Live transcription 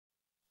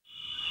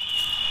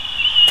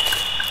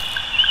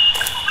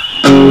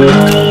What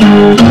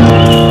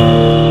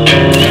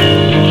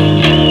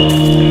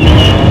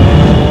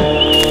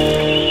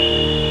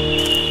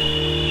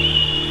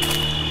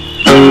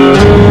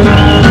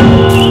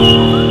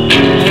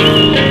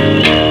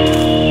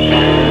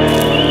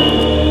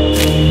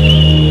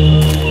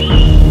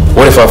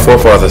if our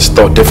forefathers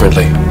thought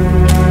differently?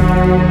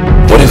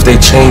 What if they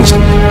changed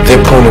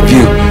their point of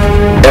view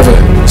ever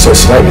so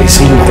slightly,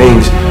 seeing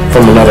things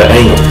from another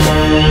angle?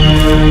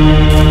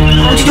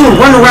 What you doing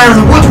running around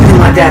in the woods with him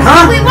like that,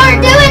 huh? We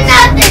weren't doing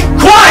nothing!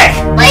 Quiet!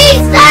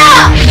 Please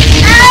stop!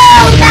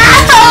 No!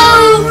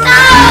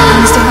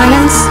 Mr.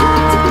 Clemens,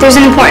 there's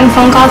an important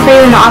phone call for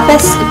you in the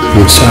office.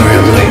 I'm sorry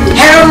I'm late.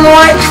 Harold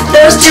Moy,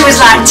 those two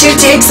is like two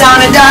ticks on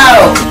a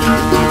dog.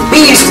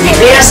 We used to be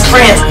best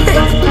friends.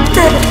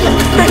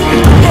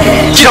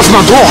 Get off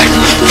my boy!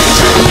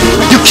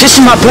 You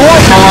kissing my boy?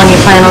 How long you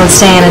plan on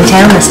staying in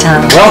town this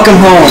time? Welcome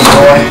home,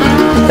 boy.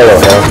 Hello,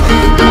 Harold.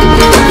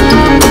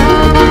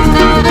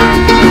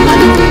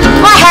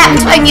 What happened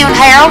between you and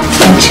Harold?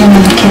 Don't you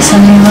remember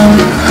kissing me, Mom?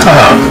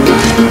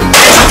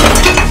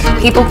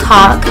 People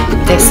talk.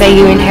 They say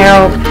you and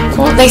Harold,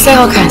 well, they say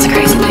all kinds of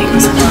crazy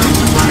things.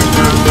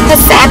 Has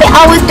Sabby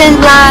always been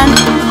blind?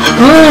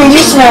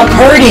 You smell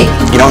pretty.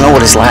 You don't know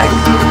what it's like.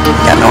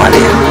 Got no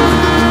idea.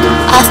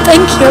 I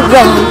think you're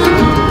wrong.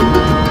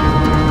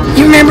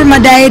 You remember my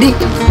daddy?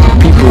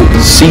 People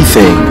see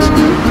things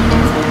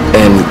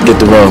and get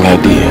the wrong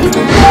idea.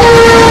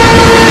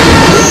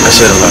 I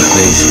said a lot of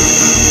things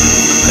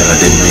that I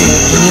didn't mean.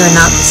 You are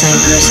not the same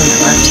person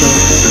that left you.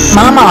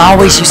 Mama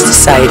always used to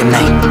say to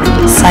me,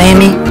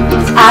 Sammy,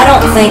 I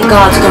don't think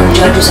God's going to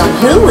judge us on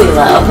who we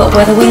love, but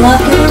whether we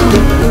love him.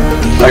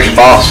 There's your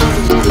boss.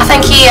 I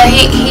think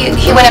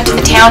he went up to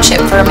the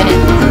township for a minute.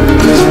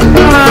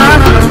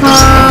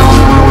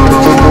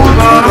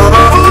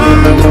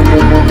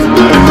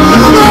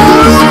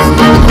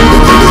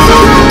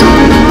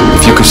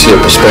 If you could see a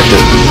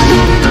perspective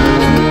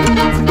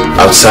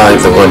outside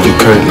the one you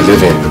currently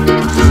live in.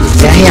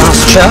 Damn,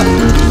 Chuck.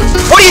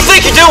 What do you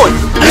think you're doing?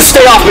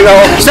 Stay off me,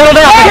 Earl. Settle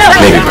down.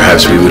 Maybe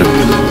perhaps we would have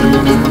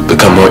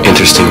become more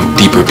interesting,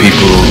 deeper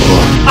people,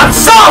 or I'm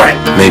sorry!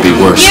 maybe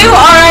worse. You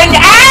are an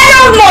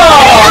animal!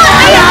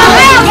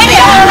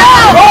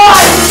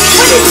 What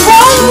is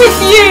wrong with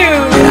you?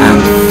 I'm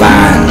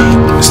fine.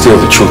 Still,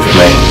 the truth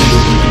remains.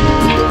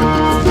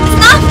 It's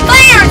not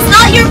fair! It's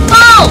not your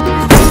fault!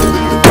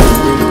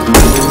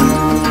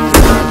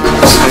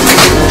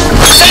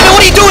 Sammy,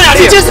 what are you doing out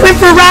here? Just went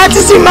for a ride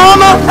to see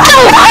Mama.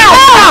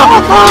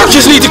 You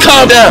just need to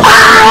calm down.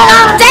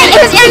 That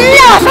is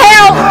enough,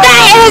 Harold!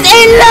 That is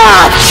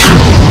enough!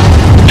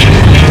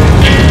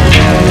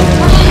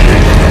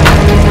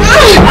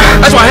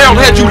 That's why Harold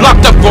had you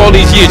locked up for all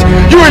these years.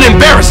 You're an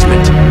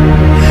embarrassment.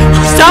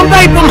 Some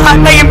people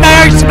might be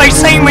embarrassed to be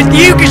seen with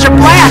you because you're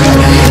black,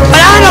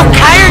 but I don't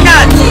care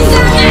nothing.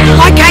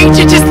 Why can't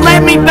you just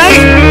let me be?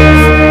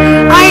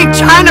 I ain't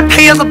trying to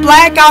peel the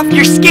black off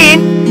your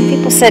skin.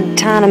 People said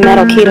tying a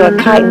metal key to a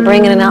kite and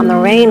bringing it out in the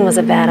rain was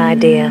a bad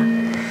idea.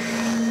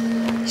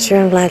 Sure,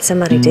 I'm glad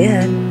somebody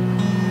did.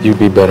 You'd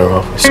be better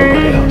off with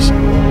somebody else.